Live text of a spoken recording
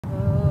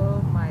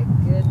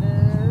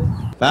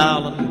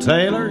Fallon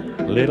Taylor.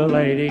 Little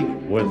lady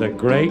with a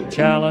great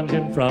challenge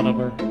in front of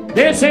her.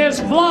 This is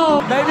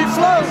Flo. Baby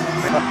Flo.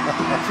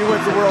 She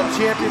wins the world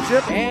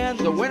championship. And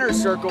the winner's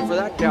circle for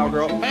that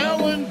cowgirl.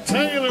 Fallon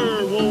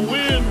Taylor will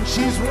win.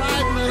 She's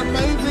riding an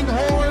amazing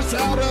horse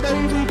out of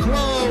Baby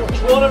Flo.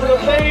 One of the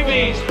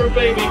babies for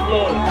Baby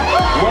Flo.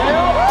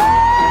 Well,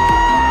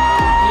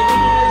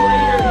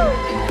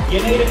 you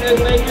need a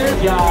new leader?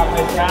 Good job,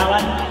 Miss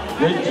Fallon.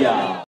 Good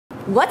job.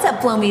 What's up,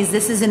 Flomies?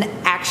 This is an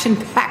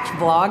action-packed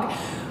vlog.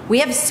 We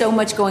have so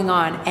much going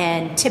on,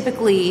 and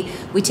typically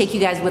we take you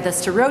guys with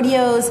us to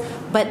rodeos,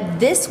 but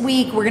this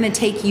week we're gonna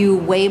take you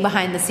way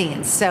behind the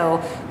scenes.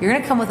 So you're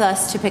gonna come with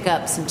us to pick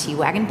up some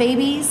T-Wagon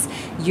babies.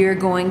 You're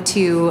going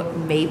to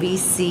maybe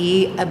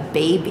see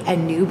a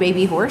new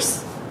baby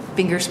horse,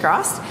 fingers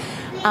crossed.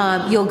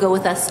 You'll go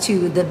with us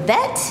to the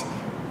vet,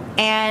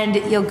 and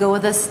you'll go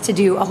with us to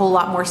do a whole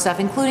lot more stuff,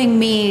 including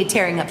me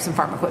tearing up some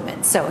farm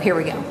equipment. So here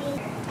we go.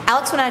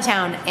 Alex went out of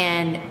town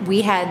and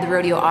we had the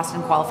Rodeo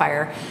Austin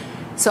qualifier.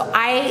 So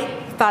I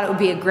thought it would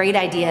be a great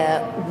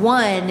idea,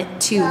 one,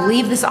 to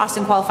leave this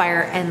Austin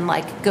qualifier and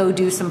like go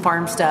do some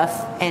farm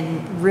stuff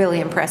and really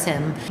impress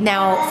him.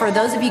 Now, for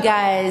those of you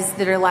guys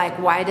that are like,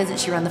 why doesn't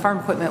she run the farm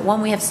equipment?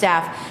 One, we have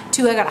staff.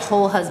 Two, I got a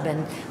whole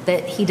husband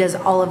that he does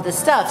all of this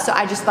stuff. So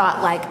I just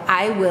thought, like,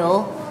 I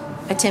will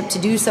attempt to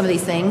do some of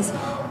these things.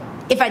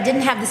 If I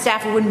didn't have the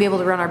staff, we wouldn't be able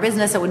to run our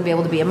business. I wouldn't be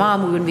able to be a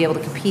mom. We wouldn't be able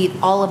to compete,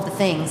 all of the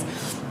things.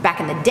 Back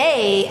in the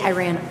day, I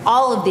ran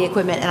all of the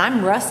equipment and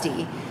I'm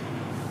rusty.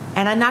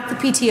 And I knocked the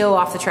PTO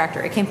off the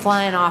tractor. It came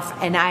flying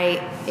off and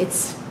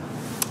it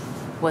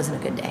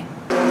wasn't a good day.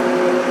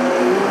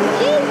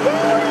 She's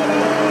doing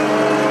it!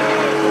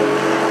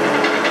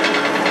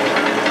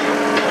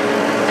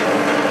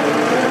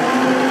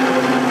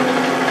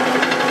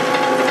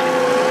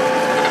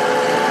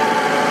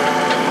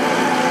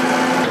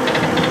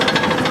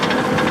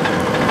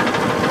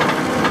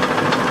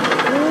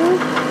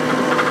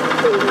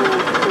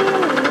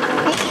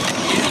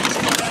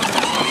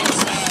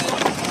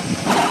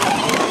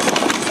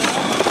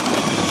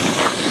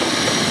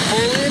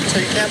 So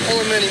you can't pull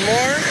them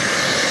anymore.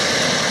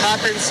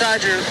 Hop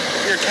inside your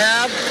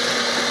cab.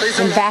 Please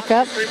don't back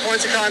up. 3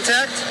 points of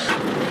contact.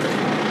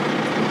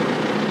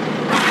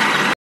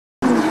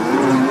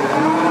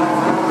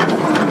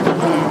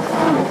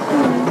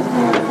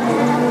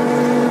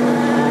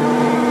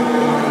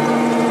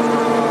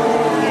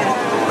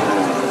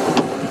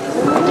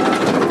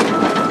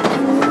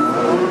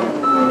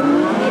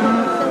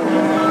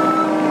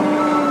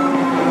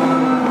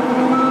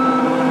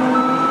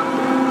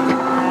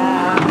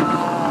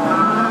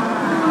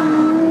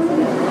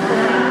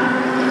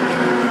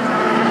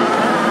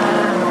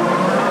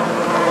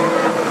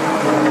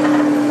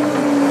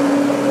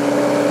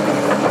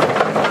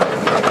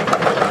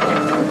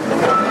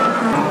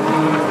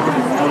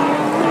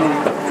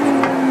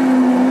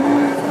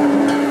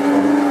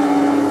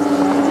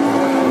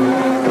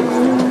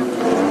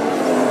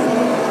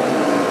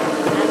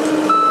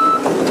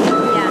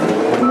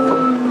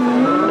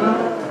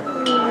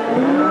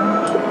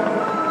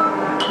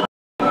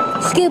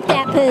 Scoop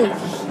that poo.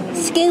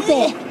 Scoop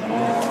it.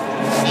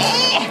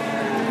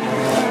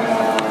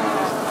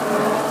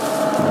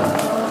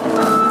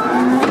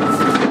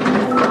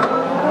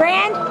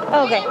 Brand?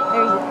 Okay,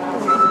 there you go.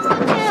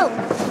 Help!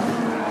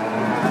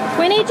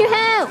 We need your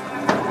help.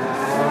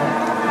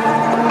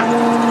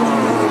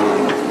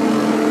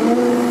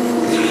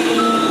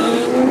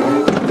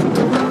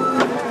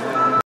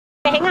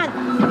 Okay, hang on.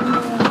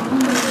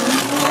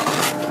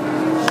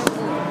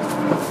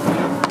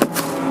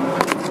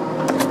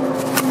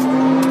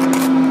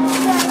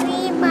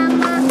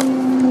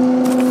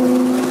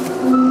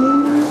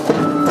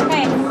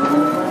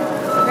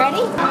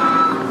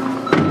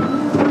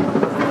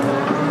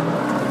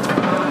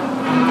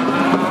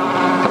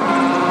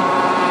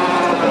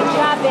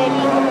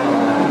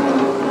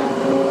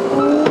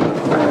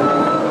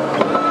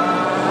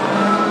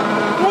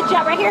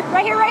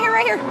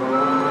 Right here.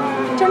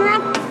 Turn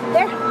around.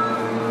 There.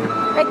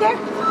 Right there.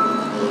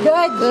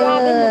 Good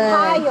job in the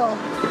pile.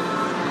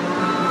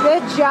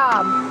 Good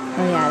job.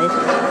 Oh yeah, this is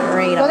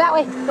great. Go that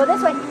way. Go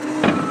this way.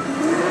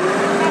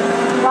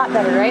 A lot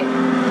better, right?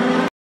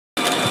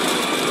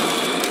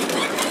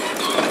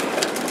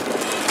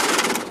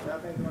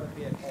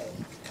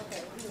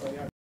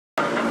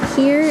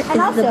 Here is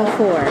the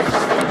before.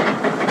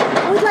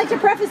 I would like to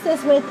preface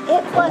this with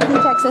it floods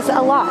in Texas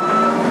a lot.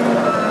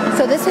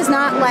 So this is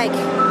not like,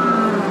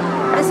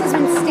 this has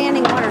been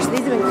standing water, so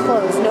these have been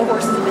closed. No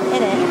horses have been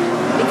in it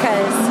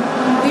because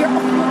we are,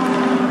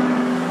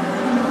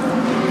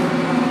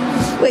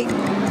 wait.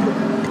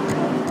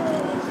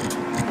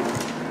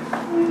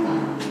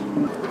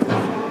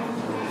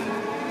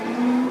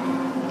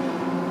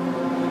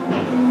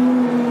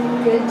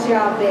 Good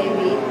job,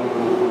 baby.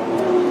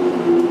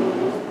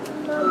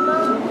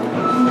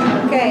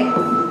 Okay.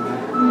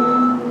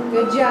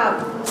 Good job.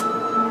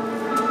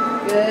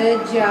 Good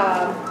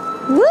job.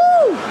 Woo!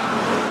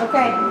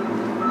 Okay.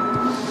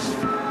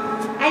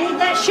 I need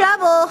that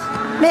shovel,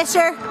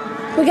 mister.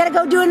 We gotta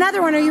go do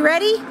another one. Are you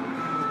ready?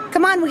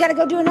 Come on, we gotta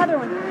go do another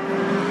one.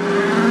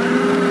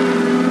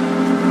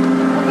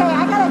 Okay,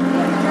 I gotta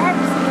get the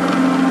driver's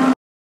seat.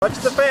 Watch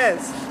the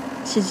fence.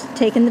 She's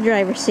taking the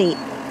driver's seat.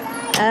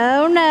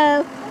 Oh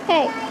no.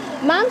 Hey,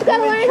 Mom's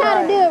gotta learn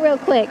how to do it real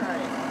quick.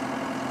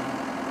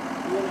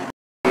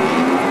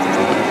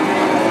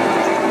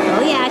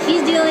 Oh yeah,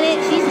 she's doing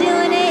it. She's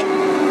doing it.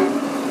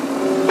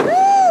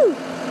 Woo!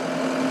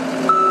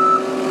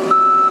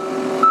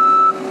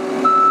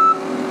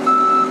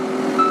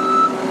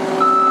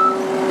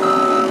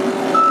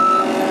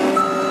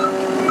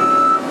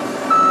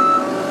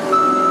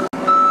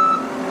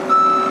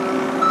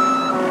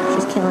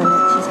 She's killing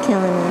it. She's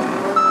killing it.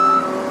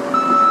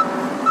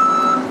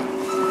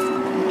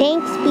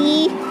 Thanks,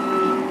 Bee.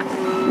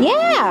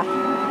 Yeah.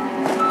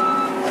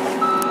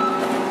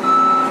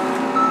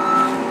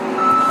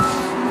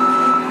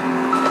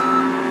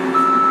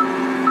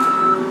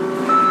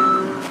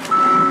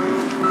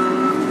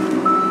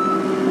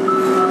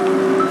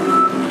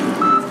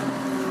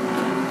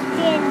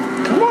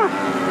 Come on.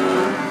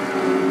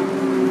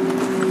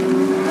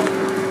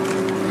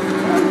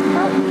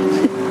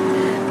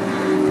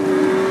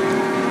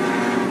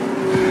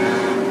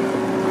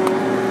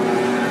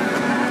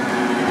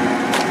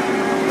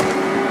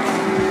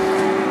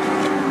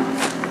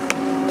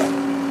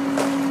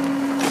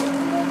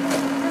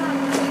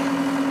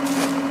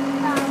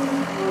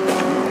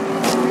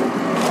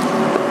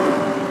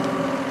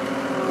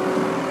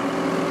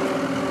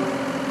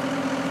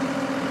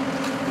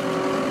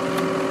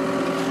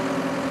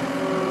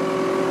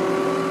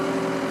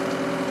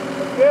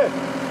 Good.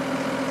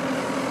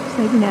 It's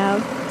like,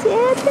 no.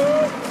 Dad.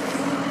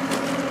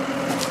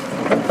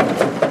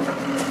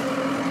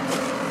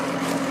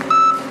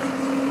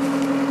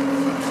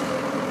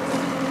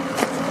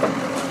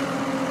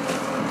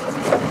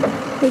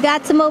 We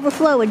got some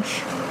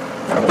overflowage.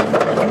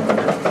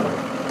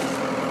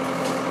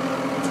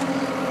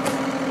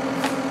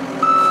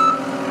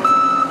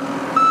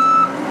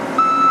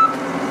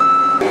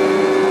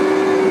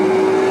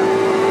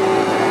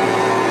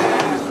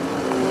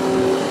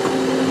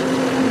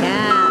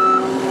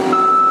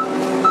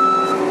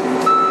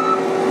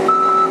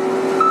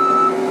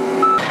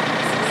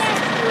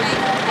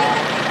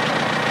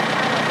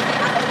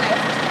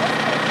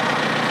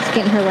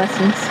 Getting her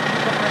lessons.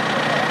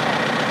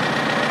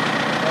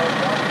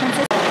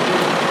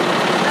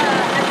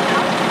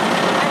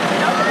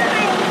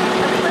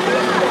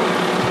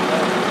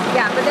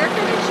 Yeah, but they're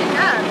finishing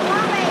up.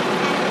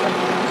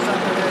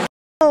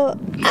 Oh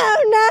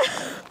no!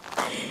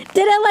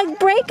 Did it like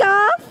break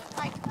off?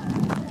 Like,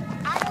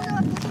 I don't know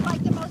if this is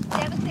like the most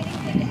devastating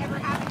thing to ever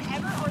happen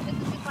ever, or this is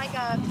just like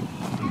a,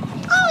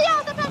 oh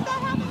yeah, that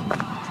happened.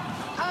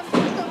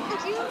 So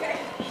could you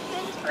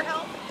send for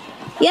help?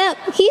 Yep,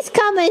 he's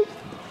coming.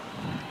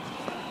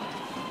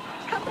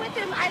 Come with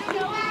him. I don't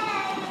know.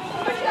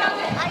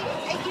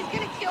 He's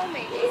gonna kill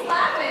me.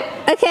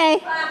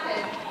 Okay.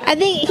 I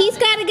think he's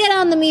got to get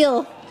on the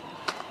mule.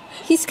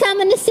 He's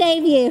coming to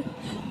save you.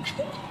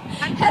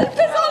 Help is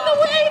on the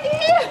way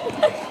here.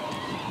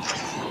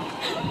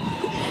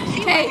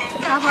 Hey,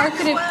 how hard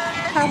could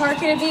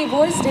it be?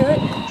 Boys do it.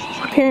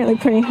 Apparently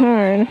pretty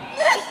hard.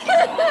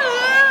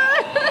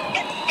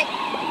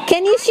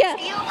 Can you show?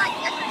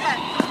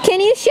 Can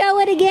you show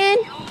it again?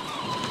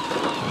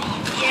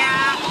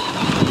 Yeah.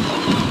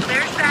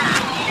 There's that.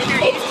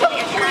 It's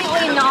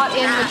completely not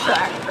in the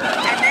tractor.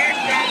 And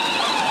there's that.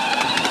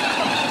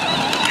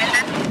 And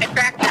that's the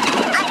tractor.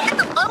 I hit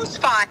the low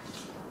spot.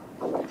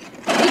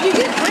 Did you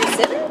get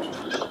 370?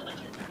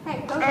 Hey,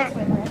 go this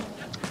way, Brad.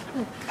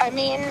 I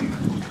mean,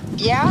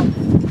 yeah.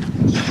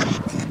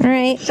 All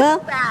right. Well,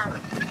 Bad.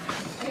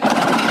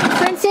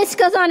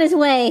 Francisco's on his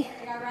way.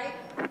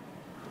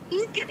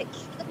 He's gonna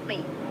kill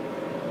me.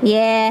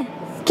 Yeah.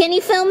 Can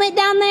you film it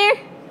down there?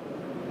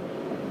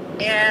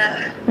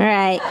 Yeah. All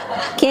right.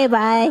 Okay.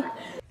 Bye.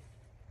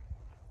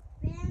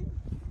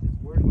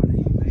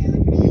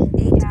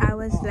 8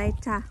 hours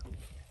later.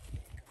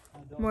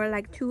 More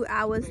like 2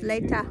 hours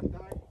later.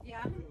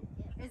 Yeah.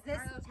 Is this,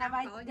 have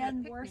I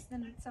done worse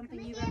than something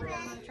you've ever done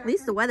on a tractor? At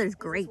least the weather's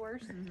great.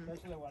 Worse?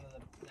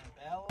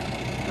 Oh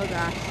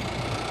gosh.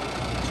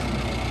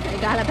 I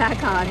got it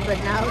back on, but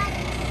now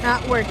it's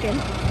not working.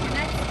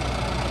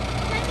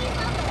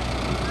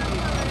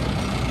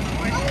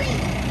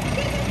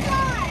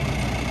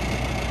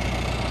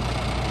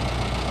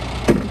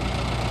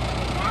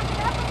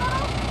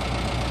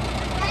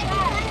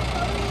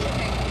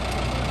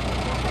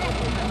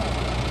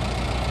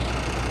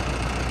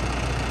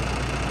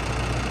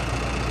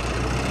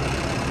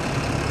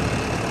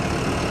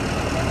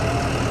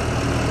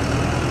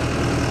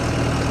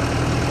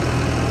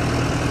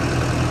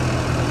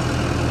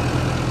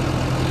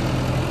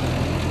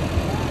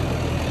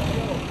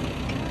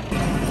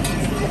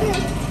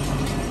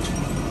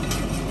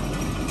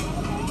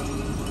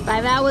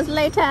 Five hours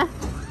later.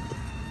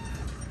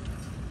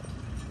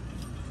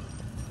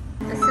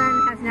 The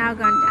sun has now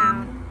gone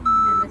down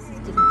and this is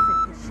getting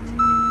finished.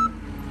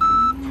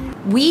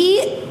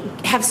 We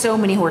have so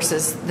many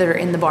horses that are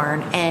in the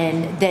barn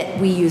and that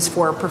we use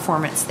for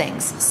performance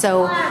things.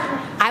 So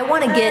I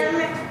want to get,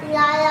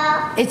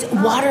 it's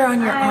water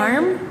on your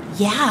arm?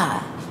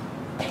 Yeah.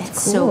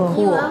 That's so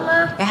cool.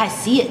 Yeah, I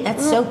see it.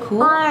 That's so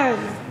cool.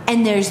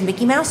 And there's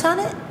Mickey Mouse on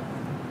it?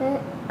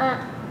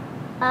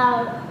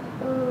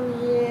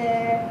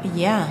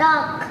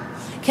 Yeah.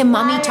 Can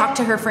mommy talk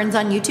to her friends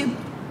on YouTube?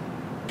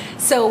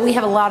 So we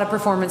have a lot of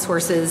performance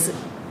horses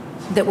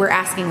that we're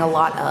asking a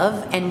lot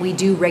of, and we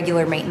do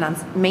regular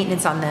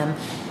maintenance on them.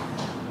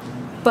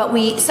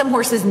 But some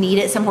horses need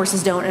it, some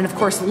horses don't. And of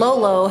course,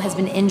 Lolo has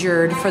been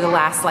injured for the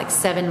last like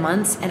 7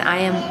 months, and I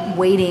am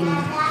waiting.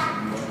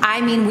 I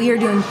mean, we are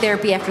doing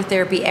therapy after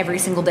therapy every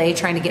single day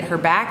trying to get her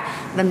back,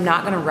 but I'm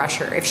not gonna rush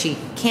her. If she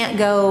can't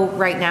go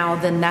right now,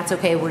 then that's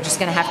okay. We're just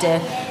gonna have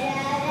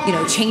to, you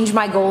know, change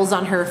my goals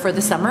on her for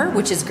the summer,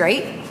 which is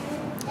great.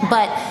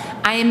 But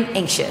I am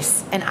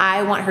anxious and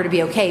I want her to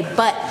be okay.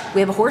 But we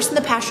have a horse in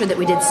the pasture that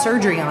we did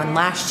surgery on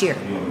last year.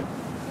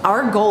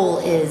 Our goal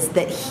is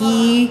that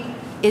he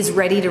is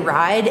ready to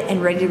ride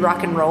and ready to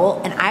rock and roll,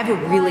 and I have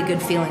a really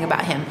good feeling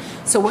about him.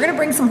 So we're gonna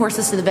bring some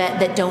horses to the vet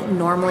that don't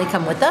normally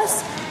come with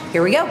us.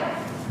 Here we go.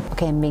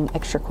 Okay, I'm being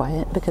extra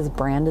quiet because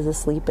Brand is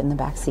asleep in the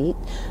back seat,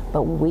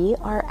 but we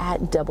are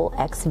at Double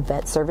X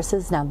Vet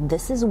Services. Now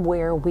this is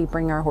where we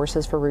bring our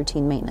horses for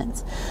routine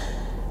maintenance.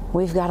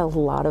 We've got a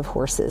lot of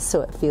horses,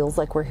 so it feels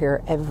like we're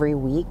here every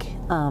week,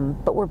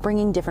 but we're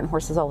bringing different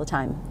horses all the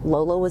time.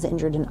 Lolo was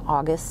injured in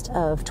August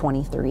of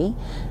 23,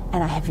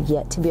 and I have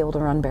yet to be able to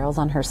run barrels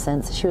on her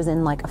since. She was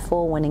in like a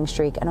full winning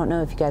streak. I don't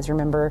know if you guys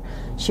remember,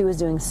 she was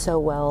doing so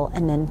well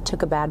and then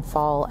took a bad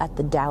fall at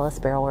the Dallas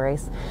barrel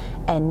race,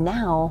 and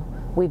now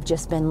we've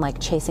just been like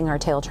chasing our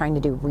tail trying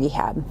to do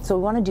rehab. So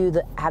we want to do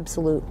the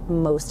absolute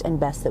most and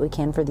best that we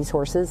can for these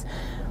horses.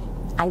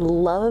 I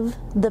love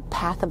the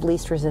path of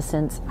least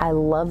resistance. I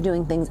love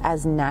doing things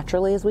as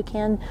naturally as we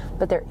can,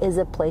 but there is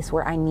a place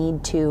where I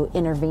need to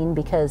intervene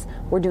because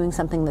we're doing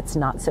something that's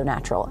not so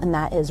natural, and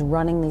that is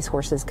running these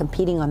horses,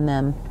 competing on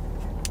them.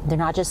 They're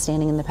not just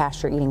standing in the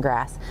pasture eating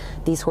grass.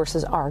 These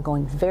horses are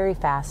going very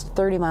fast,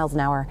 30 miles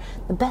an hour.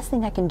 The best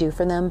thing I can do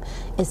for them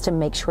is to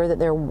make sure that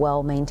they're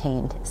well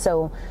maintained.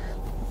 So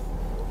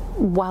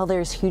while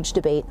there's huge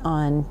debate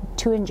on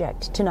to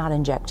inject, to not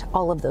inject,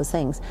 all of those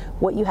things,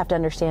 what you have to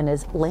understand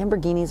is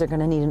Lamborghinis are going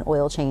to need an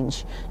oil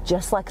change,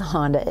 just like a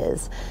Honda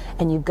is.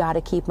 And you've got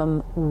to keep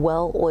them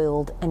well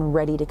oiled and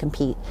ready to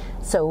compete.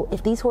 So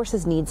if these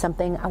horses need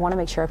something, I want to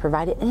make sure I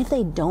provide it. And if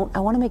they don't,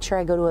 I want to make sure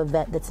I go to a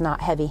vet that's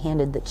not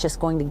heavy-handed, that's just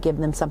going to give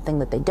them something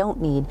that they don't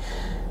need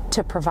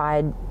to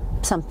provide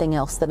something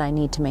else that I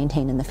need to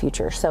maintain in the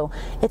future. So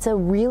it's a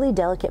really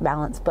delicate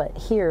balance, but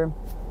here,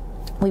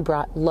 we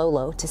brought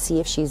Lolo to see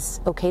if she's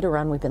okay to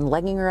run. We've been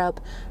legging her up,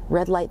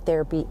 red light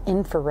therapy,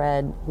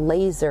 infrared,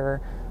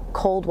 laser,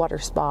 cold water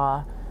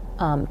spa,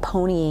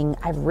 ponying.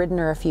 I've ridden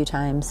her a few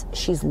times.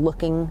 She's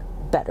looking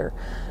better.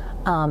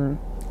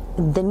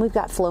 Then we've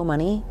got Flow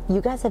Money.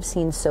 You guys have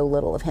seen so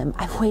little of him.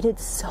 I've waited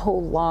so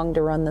long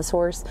to run this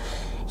horse.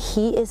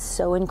 He is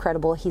so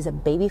incredible. He's a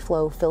baby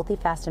Flow, filthy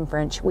fast and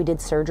French. We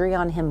did surgery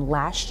on him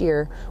last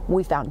year.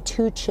 We found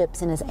 2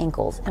 chips in his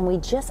ankles, and we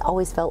just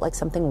always felt like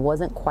something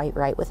wasn't quite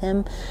right with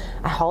him.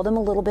 I hauled him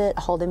a little bit,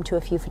 hauled him to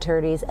a few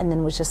futurities, and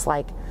then was just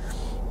like,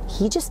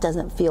 he just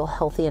doesn't feel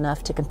healthy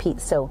enough to compete.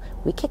 So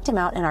we kicked him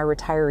out in our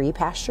retiree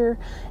pasture,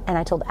 and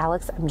I told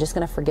Alex, I'm just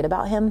gonna forget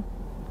about him.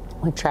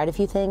 We've tried a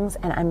few things,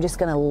 and I'm just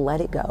gonna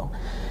let it go.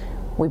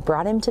 We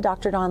brought him to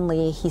Dr. Don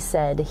Lee. He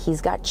said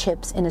he's got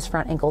chips in his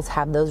front ankles,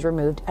 have those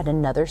removed at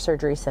another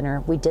surgery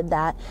center. We did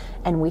that,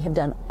 and we have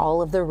done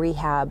all of the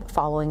rehab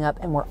following up,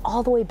 and we're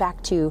all the way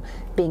back to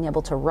being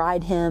able to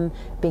ride him,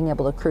 being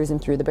able to cruise him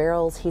through the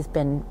barrels. He's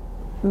been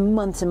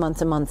months and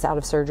months and months out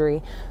of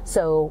surgery.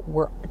 So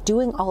we're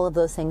doing all of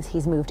those things.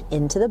 He's moved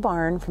into the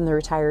barn from the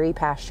retiree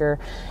pasture,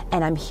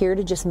 and I'm here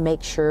to just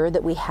make sure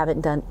that we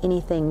haven't done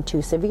anything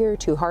too severe,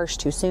 too harsh,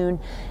 too soon,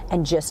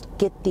 and just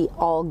get the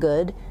all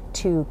good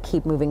to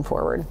keep moving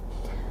forward.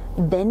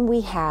 Then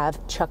we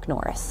have Chuck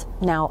Norris.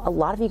 Now, a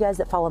lot of you guys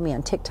that follow me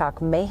on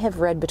TikTok may have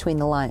read between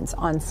the lines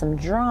on some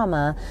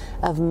drama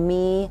of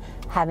me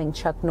having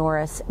Chuck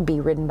Norris be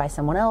ridden by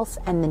someone else,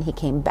 and then he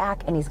came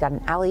back and he's got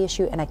an alley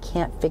issue and I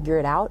can't figure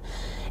it out.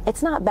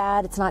 It's not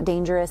bad, it's not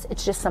dangerous,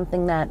 it's just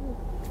something that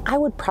I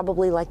would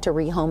probably like to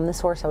rehome this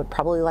horse. I would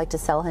probably like to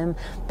sell him,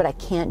 but I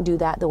can't do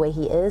that the way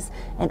he is.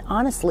 And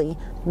honestly,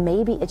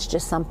 maybe it's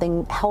just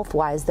something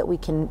health-wise that we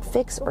can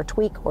fix or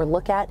tweak or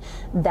look at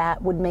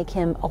that would make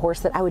him a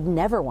horse that I would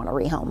never want to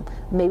rehome.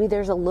 Maybe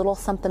there's a little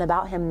something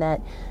about him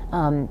that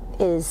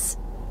is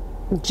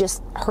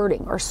just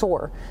hurting or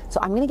sore. So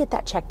I'm going to get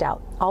that checked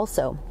out.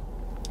 Also,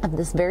 of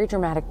this very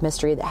dramatic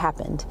mystery that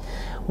happened.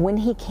 When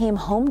he came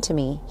home to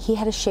me, he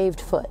had a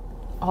shaved foot.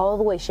 All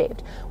the way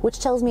shaved, which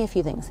tells me a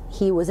few things.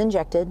 He was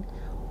injected,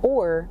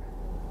 or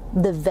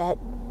the vet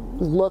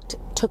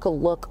took a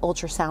look,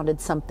 ultrasounded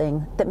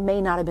something that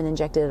may not have been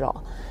injected at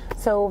all.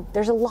 So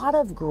there's a lot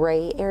of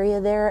gray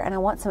area there, and I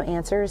want some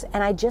answers,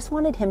 and I just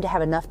wanted him to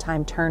have enough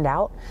time turned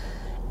out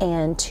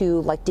and to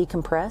like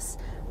decompress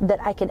that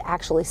I could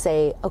actually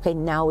say, okay,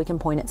 now we can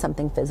point at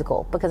something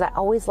physical, because I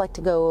always like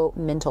to go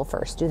mental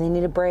first. Do they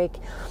need a break?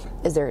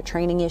 Is there a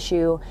training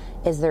issue?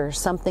 Is there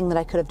something that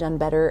I could have done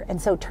better? And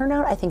so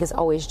turnout, I think, is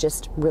always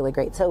just really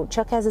great. So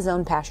Chuck has his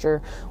own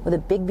pasture with a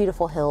big,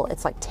 beautiful hill.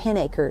 It's like 10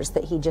 acres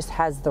that he just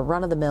has the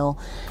run of the mill.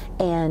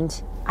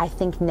 And I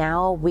think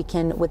now we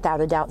can,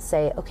 without a doubt,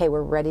 say, okay,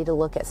 we're ready to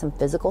look at some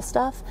physical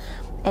stuff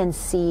and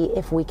see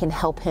if we can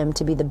help him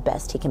to be the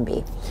best he can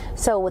be.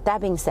 So with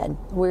that being said,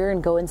 we're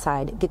gonna go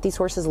inside, get these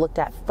horses looked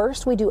at.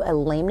 First, we do a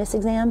lameness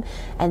exam,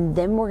 and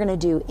then we're gonna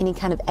do any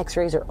kind of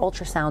x-rays or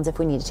ultrasounds if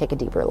we need to take a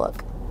deeper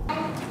look.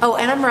 Oh,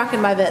 and I'm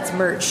rocking my vet's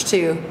merch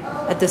too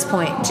at this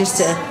point, just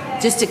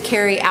to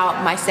carry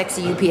out my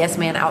sexy UPS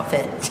man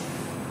outfit.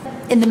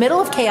 In the middle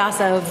of chaos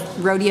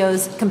of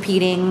rodeos,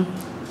 competing,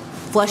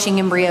 flushing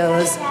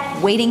embryos,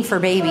 waiting for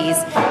babies,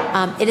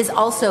 it is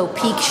also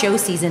peak show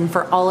season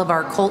for all of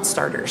our colt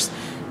starters.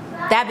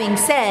 That being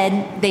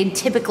said, they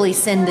typically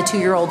send the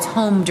 2-year-olds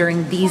home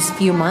during these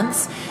few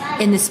months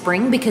in the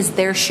spring because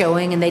they're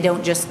showing and they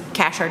don't just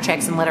cash our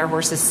checks and let our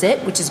horses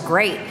sit, which is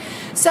great.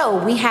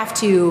 So we have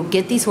to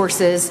get these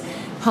horses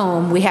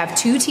home. We have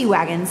 2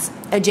 T-wagons,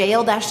 a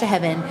JL Dash to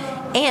Heaven,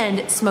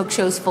 and Smoke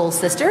Show's full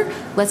sister.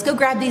 Let's go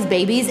grab these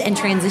babies and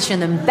transition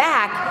them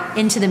back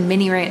into the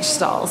mini ranch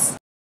stalls.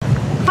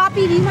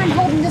 Poppy, do you mind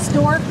holding this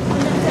door?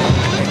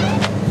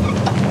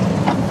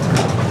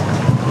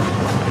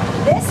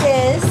 This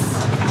is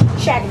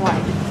Shaggy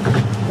White.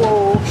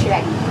 Whoa,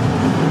 Shaggy.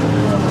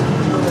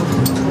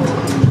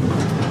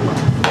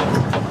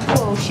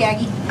 Whoa,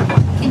 Shaggy.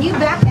 Can you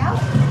back out?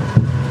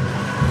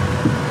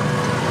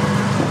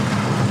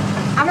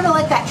 I'm gonna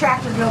let that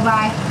tractor go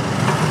by.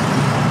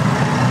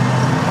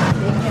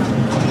 Big jump,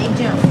 big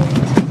jump.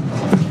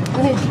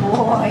 Good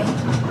boy.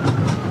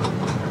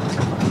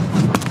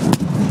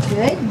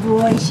 Good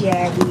boy,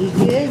 Shaggy.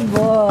 Good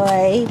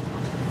boy.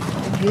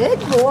 Good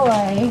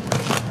boy.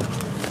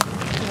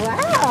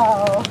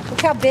 Wow.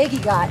 Look how big he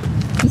got.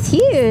 He's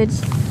huge.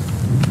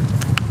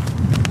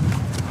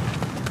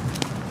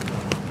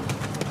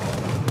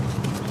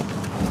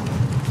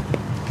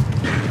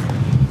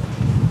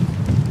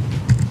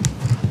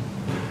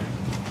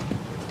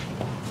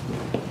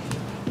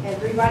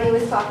 Everybody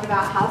was talking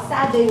about how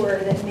sad they were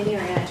that Mini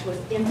Ranch was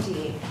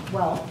empty.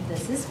 Well,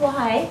 this is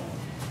why.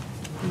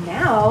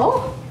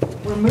 Now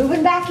we're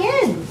moving back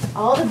in.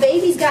 All the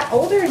babies got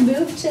older and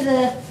moved to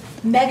the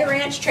Mega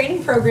Ranch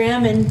training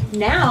program, and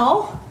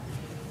now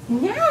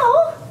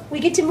we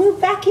get to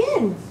move back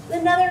in with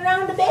another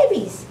round of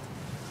babies.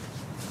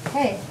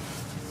 Hey.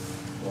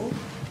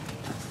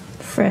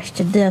 Fresh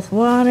to death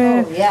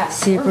water. Oh yeah.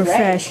 Super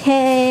fresh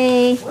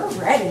hay. We're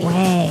ready.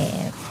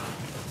 Wow.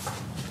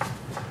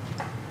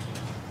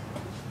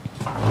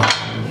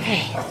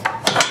 Okay.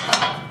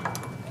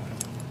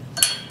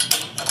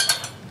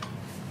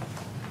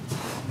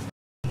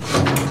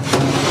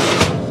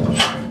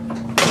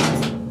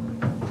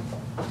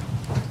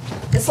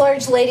 This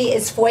large lady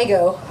is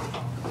Fuego.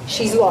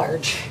 She's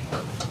large.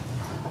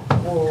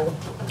 Whoa.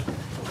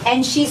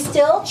 And she's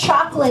still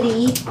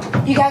chocolatey.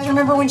 You guys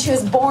remember when she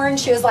was born,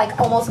 she was like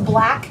almost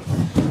black?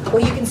 Well,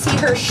 you can see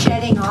her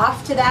shedding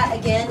off to that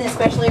again,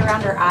 especially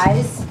around her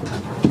eyes.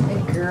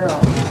 Good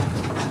girl.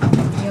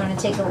 You want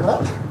to take a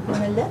look? You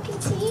want to look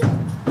and see?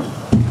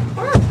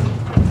 Ah,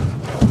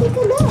 take a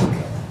look.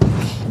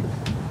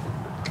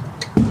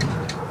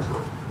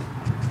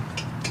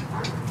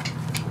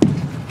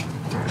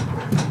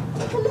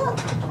 Take a look.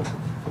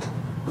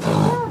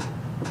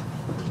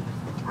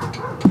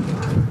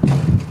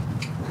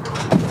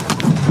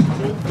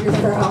 Good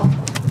girl.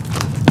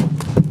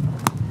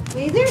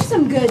 These are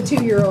some good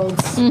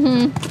 2-year-olds.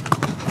 Mm-hmm.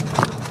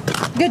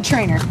 Good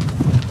trainer.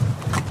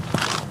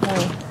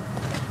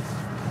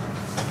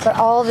 But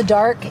all the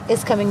dark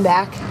is coming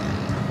back.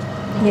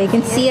 Yeah, you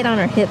can see it on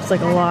her hips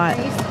like a lot.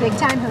 Big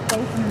time, her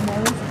face and her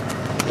nose.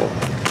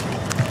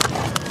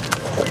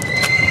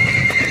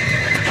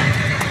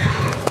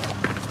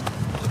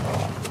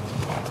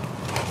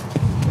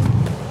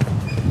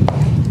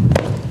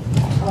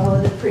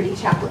 Oh, the pretty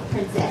chocolate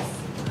princess.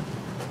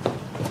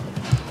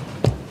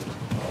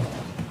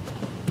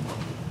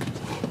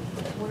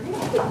 We're gonna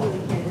put you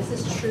in here. This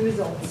is True's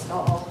old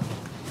stall.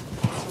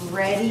 It's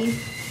ready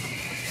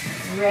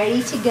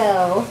to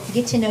go.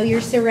 Get to know your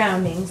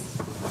surroundings.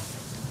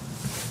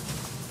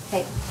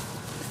 Hey.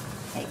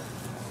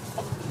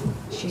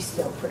 She's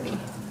still pretty.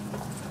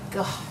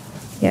 God.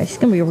 Yeah, she's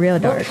gonna be real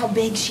Look dark. how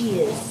big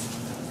she is.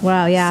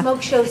 Wow, yeah.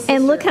 Smoke Show sister.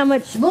 And look how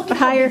much Look at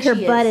how higher big her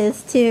she butt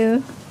is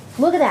too.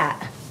 Look at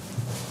that.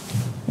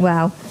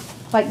 Wow.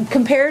 Like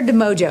compared to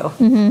Mojo.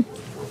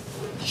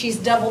 Mm-hmm. She's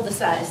double the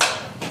size.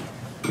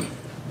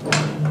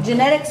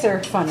 Genetics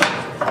are funny.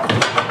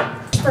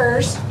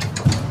 First,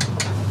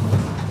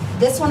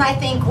 this one I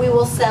think we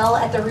will sell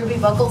at the Ruby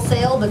Buckle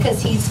sale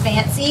because he's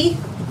fancy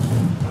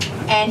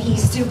and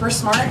he's super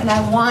smart, and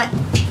I want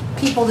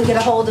people to get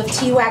a hold of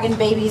T-Wagon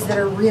babies that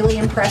are really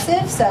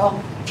impressive, so.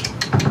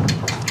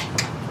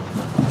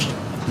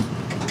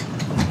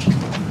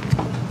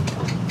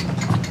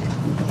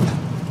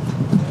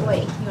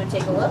 Wait, you want to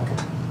take a look?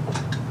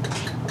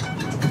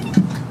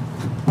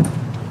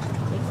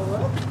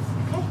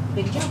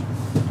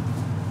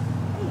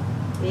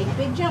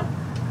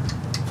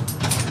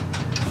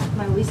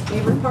 My least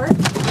favorite part.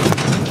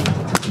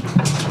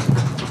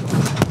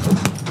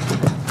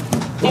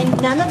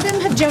 And none of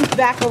them have jumped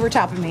back over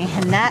top of me,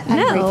 and that I'm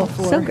No, grateful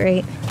for. so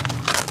great.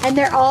 And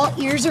they're all,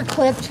 ears are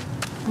clipped,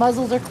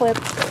 muzzles are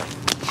clipped.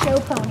 Show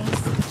ponies.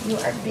 You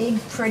are a big,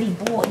 pretty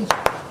boy.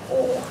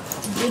 Oh,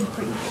 big,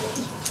 pretty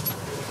boy.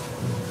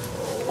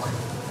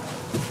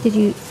 Did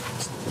you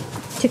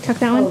TikTok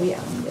that one? Oh, yeah.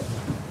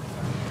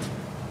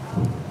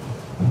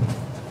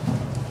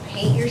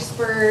 Paint your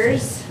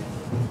spurs.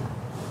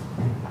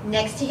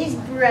 Next to his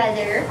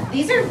brother.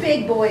 These are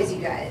big boys, you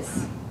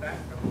guys.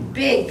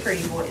 Big,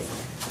 pretty boys.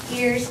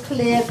 Ears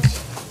clipped.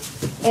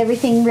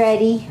 Everything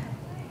ready.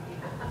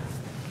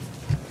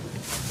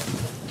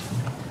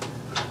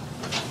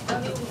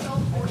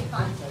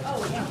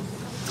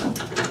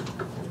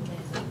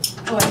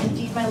 Oh, I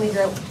emptied my lead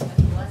rope.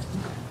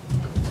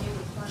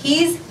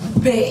 He's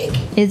big.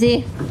 Is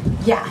he?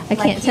 Yeah. I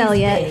can't tell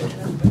yet. Big.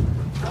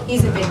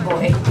 He's a big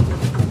boy.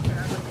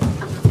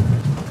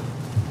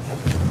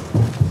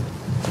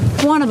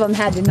 One of them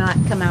had to not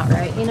come out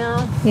right, you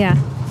know? Yeah.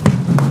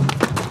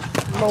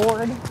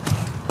 Lord.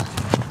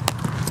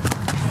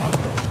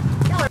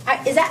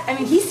 I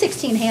mean, he's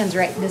 16 hands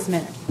right this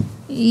minute.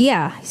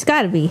 Yeah, he's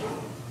got to be.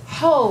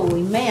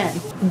 Holy man.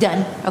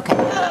 Done. Okay.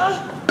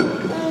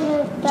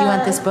 Do you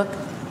want this book?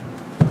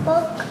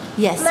 Book.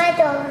 Yes. My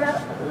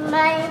daughter.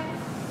 My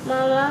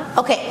mama.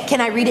 Okay,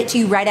 can I read it to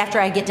you right after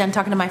I get done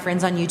talking to my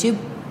friends on YouTube?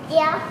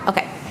 Yeah.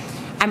 Okay.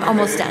 I'm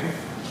almost done.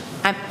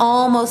 I'm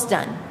almost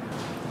done.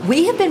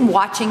 We have been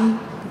watching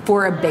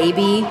for a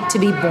baby to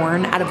be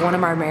born out of one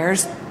of our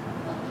mares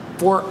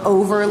for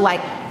over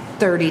like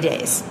 30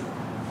 days.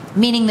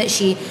 Meaning that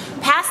she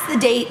passed the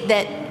date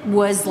that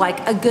was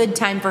like a good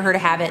time for her to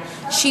have it.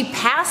 She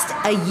passed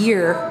a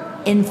year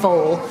in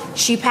foal.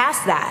 She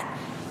passed that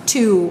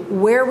to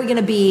where are we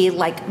gonna be,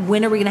 like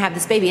when are we gonna have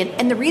this baby?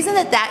 And the reason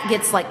that that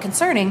gets like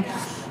concerning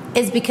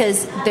is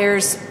because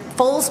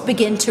foals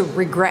begin to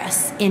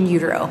regress in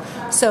utero.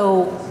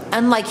 So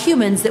unlike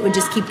humans that would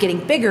just keep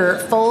getting bigger,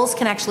 foals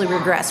can actually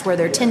regress where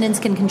their tendons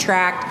can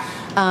contract.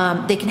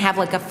 They can have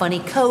like a funny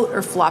coat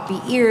or floppy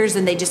ears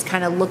and they just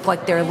kind of look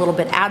like they're a little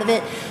bit out of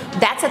it.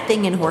 That's a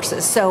thing in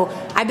horses. So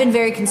I've been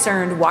very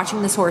concerned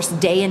watching this horse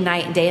day and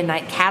night,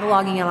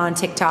 cataloging it on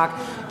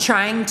TikTok,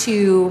 trying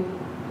to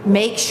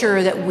make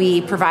sure that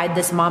we provide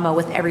this mama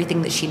with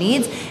everything that she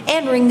needs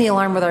and ring the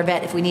alarm with our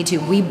vet if we need to.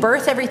 We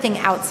birth everything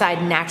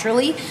outside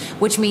naturally,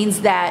 which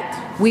means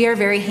that we are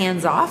very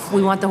hands-off.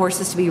 We want the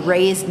horses to be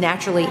raised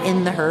naturally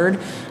in the herd.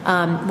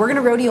 We're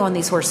gonna rodeo on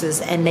these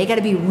horses and they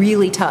gotta be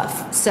really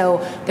tough.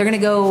 So they're gonna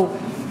go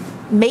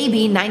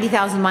maybe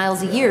 90,000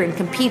 miles a year and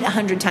compete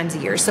 100 times a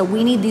year. So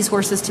we need these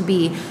horses to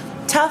be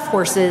tough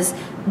horses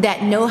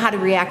that know how to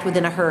react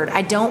within a herd.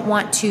 I don't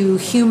want to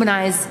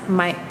humanize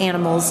my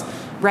animals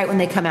right when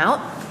they come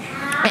out.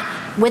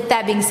 With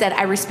that being said,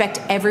 I respect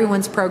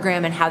everyone's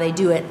program and how they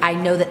do it. I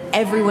know that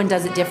everyone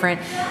does it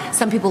different.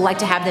 Some people like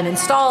to have them in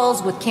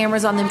stalls with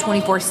cameras on them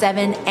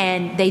 24/7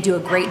 and they do a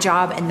great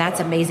job and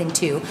that's amazing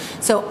too.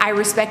 So I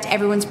respect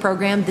everyone's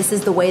program. This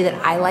is the way that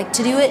I like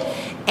to do it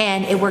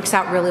and it works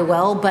out really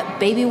well, but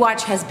Baby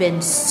Watch has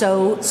been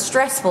so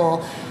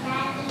stressful.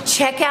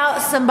 Check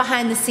out some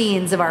behind the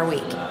scenes of our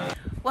week.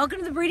 Welcome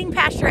to the breeding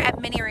pasture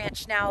at Mini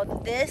Ranch. Now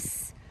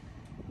this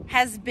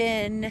has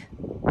been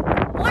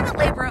a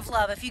labor of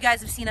love. If you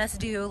guys have seen us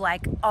do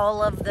like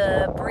all of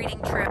the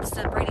breeding trips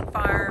to the breeding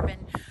farm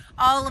and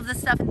all of the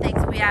stuff and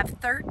things, we have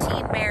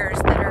 13 mares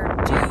that are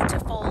due to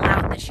foal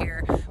out this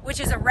year, which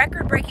is a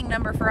record-breaking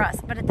number for us.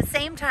 But at the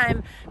same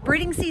time,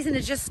 breeding season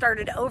has just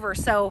started over,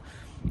 so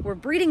we're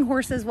breeding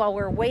horses while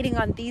we're waiting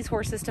on these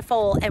horses to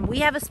foal, and we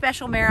have a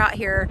special mare out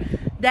here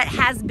that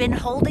has been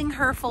holding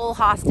her foal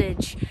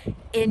hostage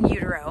in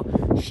utero.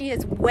 She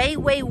is way,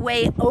 way,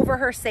 way over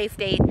her safe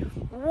date,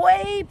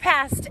 way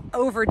past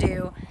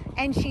overdue,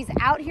 and she's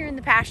out here in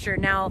the pasture.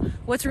 Now,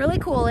 what's really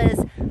cool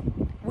is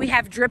we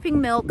have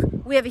dripping milk.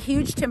 We have a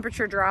huge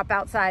temperature drop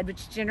outside,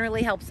 which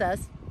generally helps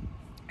us.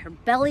 Her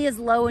belly is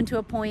low and to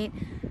a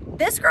point.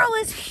 This girl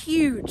is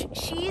huge.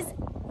 She's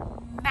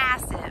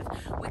massive.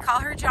 We call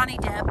her Johnny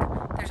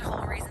Depp. There's a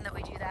whole reason that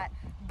we do that.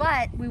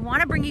 But we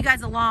want to bring you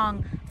guys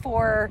along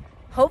for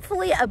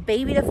hopefully a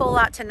baby to foal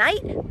out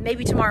tonight,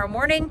 maybe tomorrow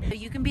morning.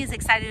 You can be as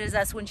excited as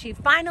us when she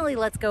finally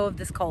lets go of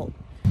this colt.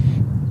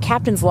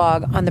 Captain's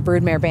log on the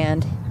broodmare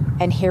band,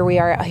 and here we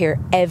are out here.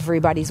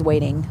 Everybody's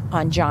waiting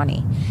on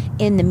Johnny.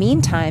 In the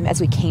meantime,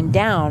 as we came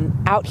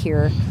down out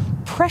here,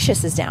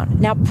 Precious is down.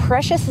 Now,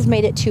 Precious has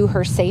made it to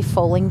her safe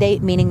foaling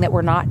date, meaning that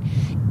we're not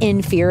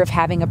in fear of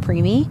having a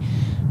preemie,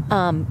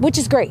 which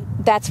is great.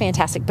 That's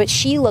fantastic. But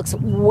she looks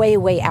way,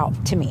 way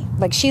out to me.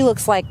 Like she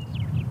looks like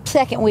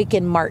second week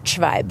in March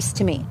vibes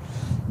to me.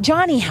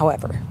 Johnny,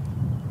 however,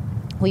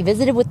 we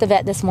visited with the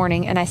vet this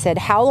morning, and I said,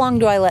 how long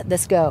do I let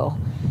this go?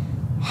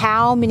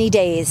 How many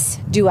days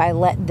do I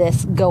let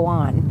this go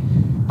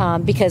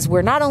on? Because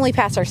we're not only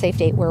past our safe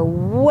date, we're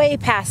way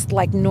past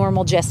like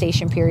normal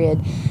gestation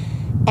period.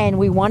 And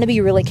we want to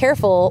be really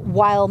careful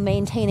while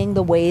maintaining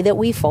the way that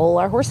we foal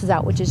our horses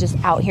out, which is just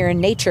out here in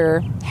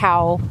nature,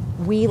 how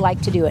we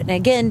like to do it. And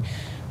again,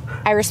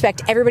 I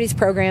respect everybody's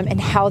program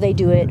and how they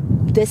do it.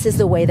 This is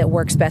the way that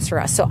works best for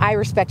us. So I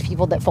respect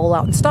people that foal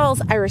out in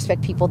stalls. I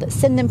respect people that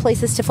send them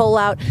places to foal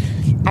out.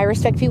 I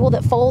respect people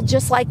that foal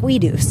just like we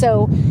do.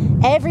 So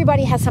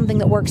everybody has something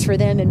that works for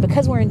them. And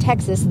because we're in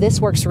Texas, this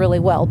works really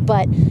well.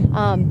 But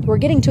we're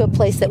getting to a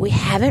place that we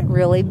haven't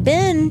really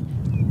been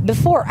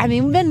before. I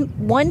mean, we've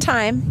been one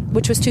time,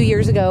 which was 2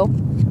 years ago,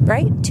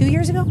 right? 2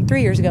 years ago?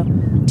 3 years ago.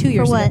 2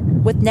 years For what? ago.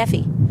 With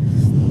Neffy.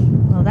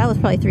 Well, that was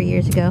probably 3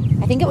 years ago.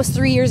 I think it was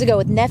 3 years ago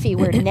with Neffy,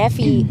 where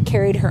Neffy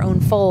carried her own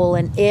foal,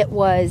 and it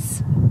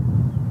was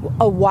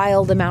a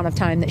wild amount of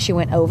time that she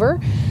went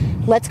over.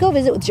 Let's go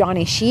visit with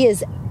Johnny. She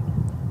is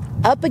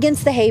up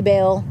against the hay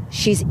bale.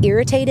 She's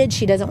irritated.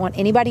 She doesn't want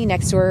anybody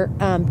next to her.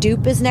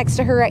 Dupe is next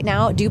to her right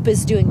now. Dupe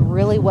is doing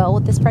really well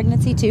with this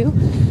pregnancy too.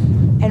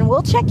 And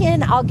we'll check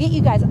in. I'll get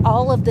you guys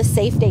all of the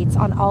safe dates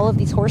on all of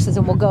these horses,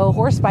 and we'll go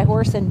horse by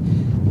horse,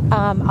 and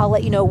I'll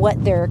let you know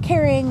what they're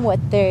carrying,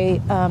 what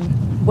their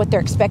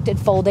expected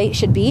foal date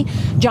should be.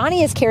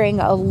 Johnny is carrying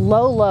a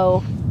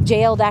low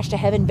JL Dash to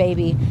Heaven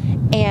baby,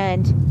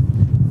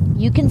 and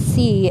you can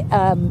see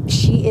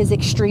she is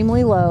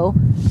extremely low,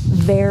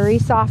 very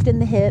soft in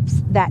the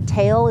hips. That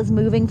tail is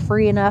moving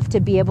free enough to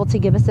be able to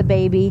give us a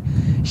baby.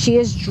 She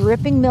is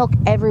dripping milk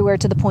everywhere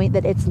to the point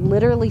that it's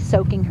literally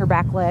soaking her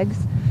back legs.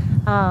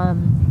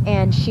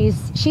 And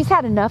she's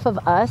had enough of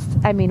us.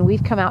 I mean,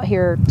 we've come out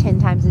here 10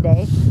 times a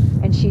day,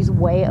 and she's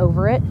way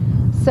over it.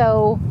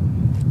 So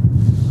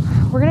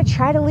we're going to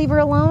try to leave her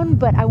alone,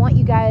 but I want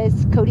you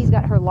guys, Cody's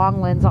got her long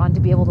lens on to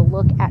be able to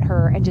look at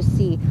her and just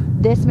see.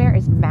 This mare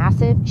is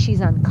massive. She's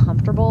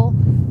uncomfortable.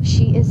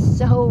 She is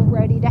so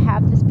ready to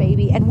have this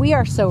baby, and we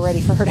are so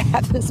ready for her to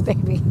have this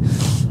baby.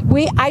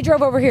 I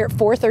drove over here at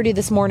 4:30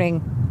 this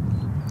morning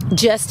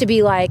just to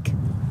be like,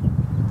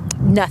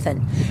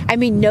 nothing. I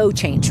mean, no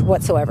change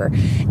whatsoever.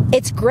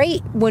 It's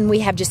great when we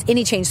have just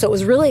any change. So it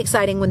was really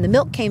exciting when the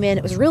milk came in.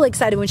 It was really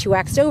exciting when she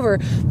waxed over,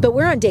 but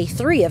we're on day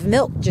 3 of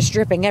milk just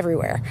dripping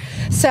everywhere.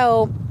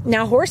 So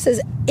now horses,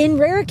 in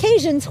rare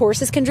occasions,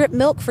 horses can drip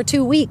milk for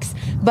 2 weeks,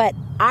 but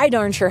I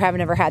darn sure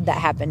haven't ever had that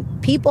happen.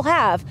 People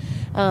have,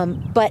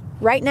 but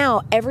right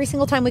now, every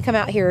single time we come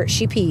out here,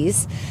 she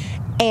pees.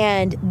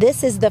 And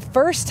this is the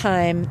first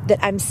time that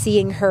I'm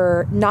seeing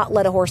her not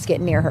let a horse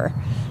get near her.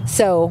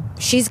 So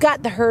she's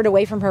got the herd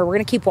away from her. We're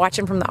going to keep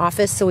watching from the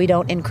office so we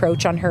don't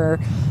encroach on her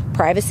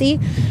privacy.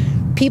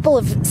 People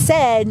have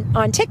said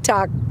on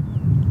TikTok,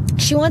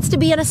 she wants to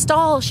be in a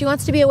stall. She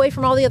wants to be away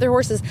from all the other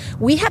horses.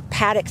 We have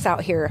paddocks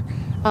out here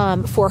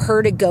for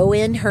her to go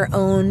in her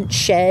own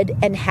shed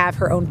and have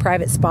her own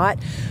private spot.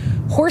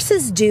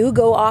 Horses do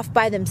go off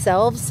by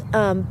themselves,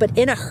 but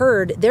in a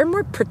herd, they're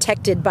more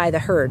protected by the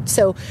herd.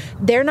 So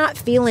they're not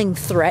feeling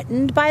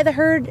threatened by the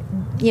herd.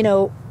 You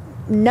know,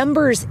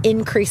 numbers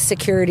increase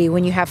security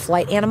when you have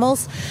flight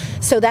animals.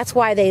 So that's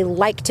why they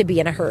like to be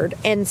in a herd.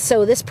 And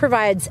so this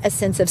provides a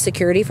sense of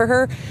security for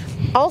her.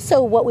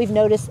 Also, what we've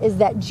noticed is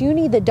that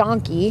Junie the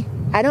donkey,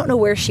 I don't know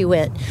where she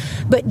went,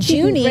 but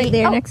Junie right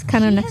there, next she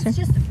has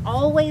just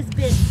always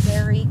been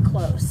very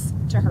close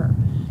to her.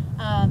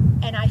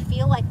 And I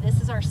feel like this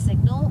is our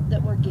signal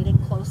that we're getting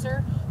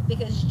closer,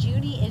 because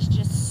Junie is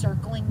just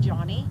circling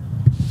Johnny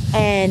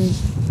and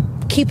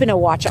keeping a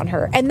watch on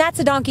her. And that's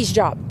a donkey's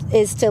job,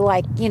 is to,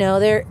 like, you know,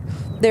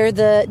 they're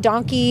the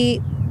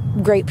donkey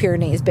Great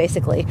Pyrenees,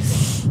 basically.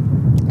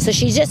 So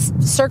she's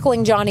just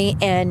circling Johnny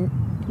and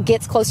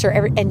gets closer,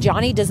 and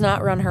Johnny does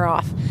not run her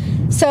off.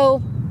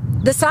 So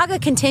the saga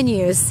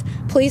continues.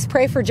 Please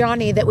pray for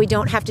Johnny that we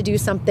don't have to do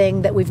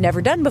something that we've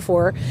never done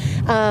before.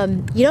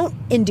 You don't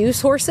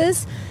induce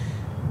horses.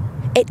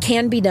 It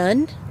can be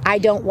done. I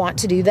don't want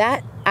to do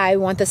that. I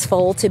want this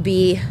foal to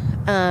be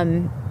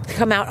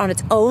come out on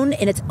its own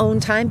in its own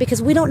time,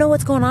 because we don't know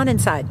what's going on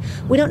inside.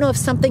 We don't know if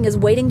something is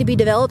waiting to be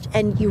developed,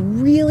 and you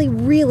really,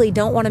 really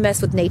don't want to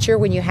mess with nature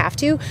when you have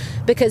to,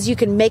 because you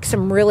can make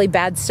some really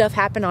bad stuff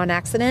happen on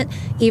accident,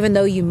 even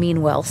though you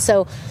mean well.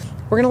 So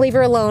we're going to leave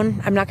her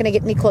alone. I'm not going to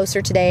get any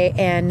closer today,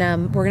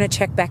 and we're going to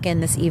check back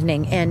in this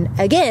evening. And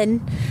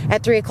again,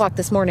 at 3 o'clock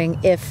this morning,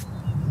 if,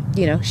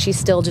 you know, she's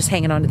still just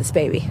hanging on to this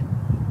baby.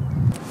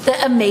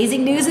 The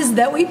amazing news is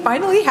that we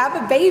finally have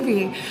a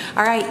baby.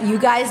 All right, you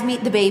guys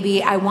meet the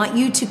baby. I want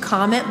you to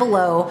comment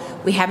below.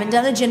 We haven't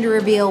done a gender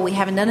reveal. We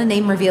haven't done a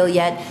name reveal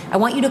yet. I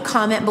want you to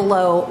comment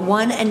below,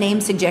 a name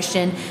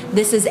suggestion.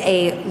 This is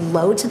a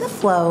low to the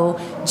flow,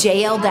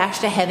 JL Dash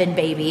to Heaven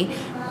baby.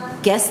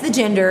 Guess the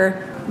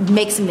gender.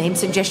 Make some name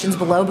suggestions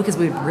below, because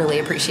we would really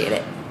appreciate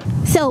it.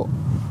 So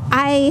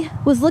I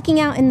was looking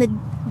out in the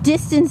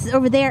distance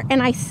over there,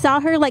 and I saw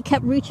her, like,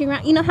 kept reaching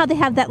around. You know how they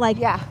have that, like,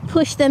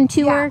 push them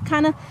to her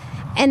kind of,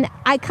 and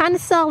I kind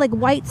of saw like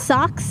white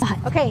socks.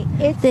 Okay,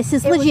 this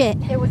is legit.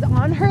 It was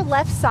on her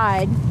left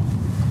side,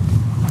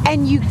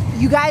 and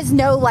you guys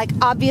know, like,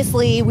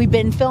 obviously we've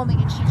been filming,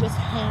 and she just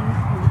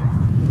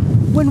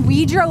hangs. When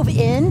we drove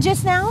in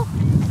just now,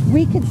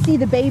 we could see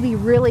the baby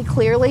really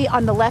clearly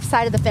on the left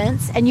side of the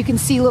fence, and you can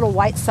see little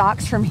white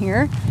socks from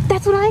here.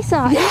 That's what I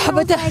saw. Yeah,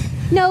 but like,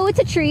 no, it's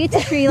a tree. It's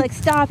a tree. Like,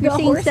 stop. You're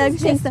seeing stuff. You're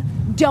seeing stuff.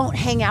 Don't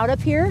hang out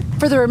up here.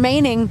 For the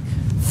remaining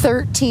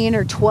 13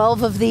 or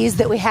 12 of these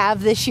that we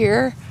have this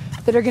year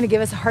that are going to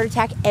give us a heart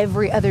attack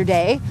every other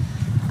day,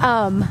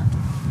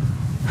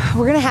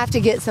 we're going to have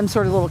to get some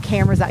sort of little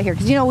cameras out here.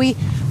 Because, you know, we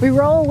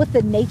roll with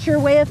the nature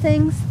way of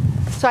things.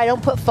 So I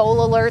don't put foal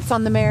alerts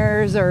on the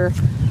mares or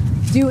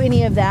do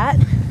any of that.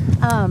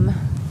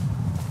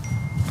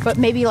 But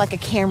maybe like a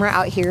camera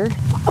out here.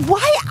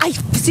 Why? I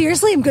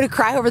seriously am going to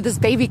cry over this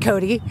baby,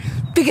 Cody,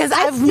 because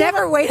I've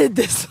never waited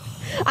this long.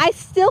 I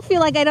still feel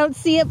like I don't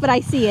see it, but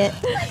I see it.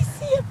 I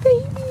see a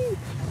baby.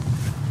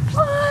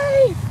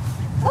 Why?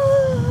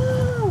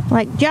 Oh.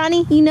 Like,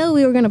 Johnny, you know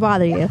we were going to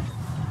bother you.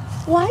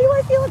 Why do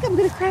I feel like I'm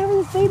going to cry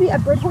over this baby?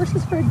 I've bred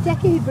horses for a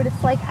decade, but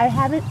it's like I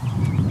haven't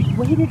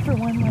waited for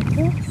one like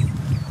this.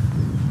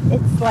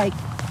 It's like,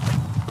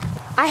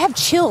 I have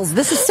chills.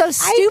 This is so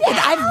stupid.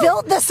 I've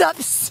built this up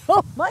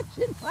so much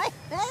in my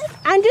head.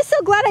 I'm just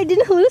so glad I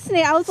didn't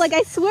hallucinate. I was like,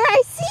 I swear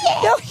I see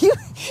it. No,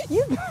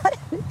 you got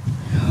it.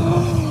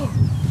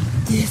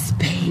 This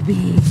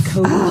baby.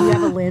 Cody, do you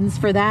have a lens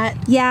for that?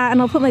 Yeah,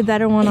 and I'll put my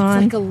better one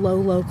on. It's like a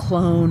Lolo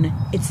clone.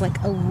 It's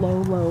like a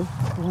Lolo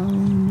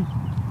clone.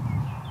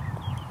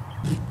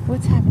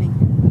 What's happening?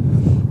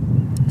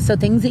 So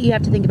things that you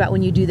have to think about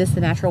when you do this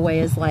the natural way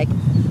is like,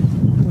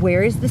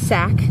 where is the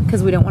sack?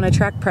 Because we don't want to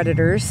attract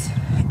predators.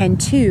 And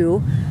 2,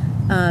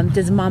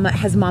 has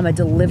mama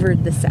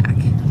delivered the sack?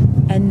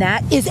 And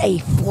that is a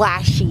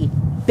flashy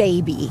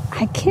baby.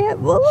 I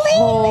can't believe it.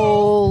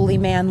 Holy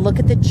man, look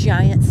at the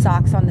giant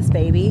socks on this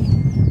baby.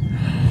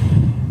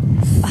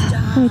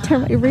 Stop. Let me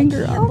turn my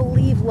ringer I off. can't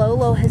believe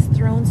Lolo has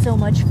thrown so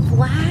much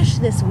flash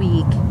this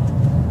week.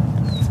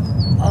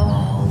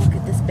 Oh, look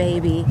at this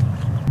baby.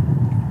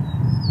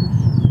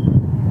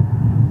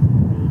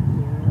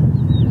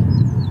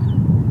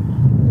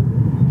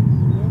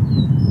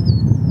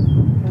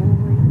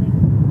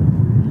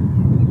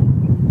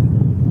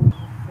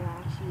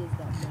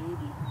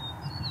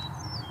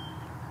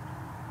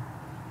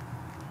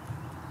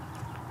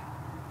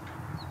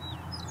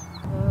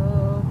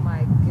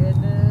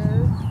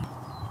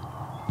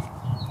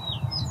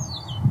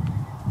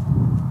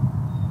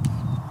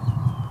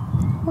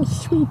 Oh,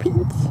 sweet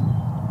pinks.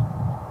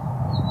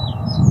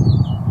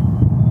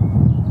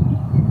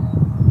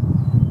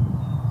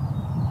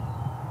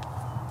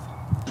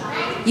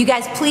 You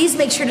guys, please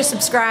make sure to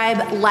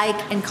subscribe, like,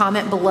 and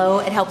comment below.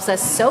 It helps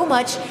us so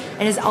much.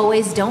 And as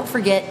always, don't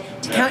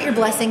forget to count your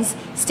blessings,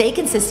 stay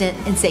consistent,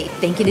 and say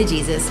thank you to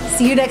Jesus.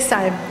 See you next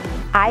time.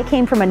 I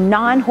came from a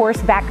non-horse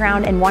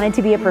background and wanted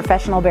to be a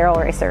professional barrel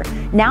racer.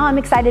 Now I'm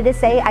excited to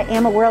say I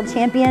am a world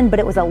champion, but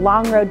it was a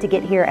long road to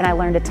get here and I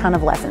learned a ton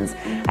of lessons.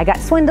 I got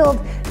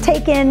swindled,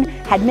 taken,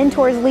 had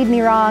mentors lead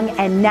me wrong,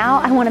 and now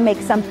I want to make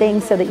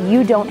something so that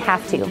you don't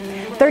have to.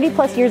 30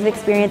 plus years of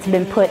experience have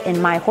been put in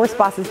my Horse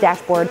Boss's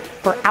dashboard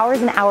for hours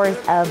and hours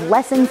of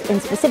lessons in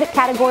specific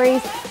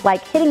categories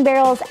like hitting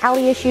barrels,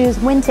 alley issues,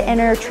 when to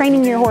enter,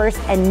 training your horse,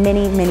 and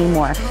many, many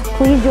more.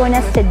 Please join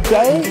us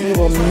today. You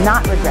will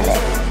not regret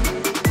it.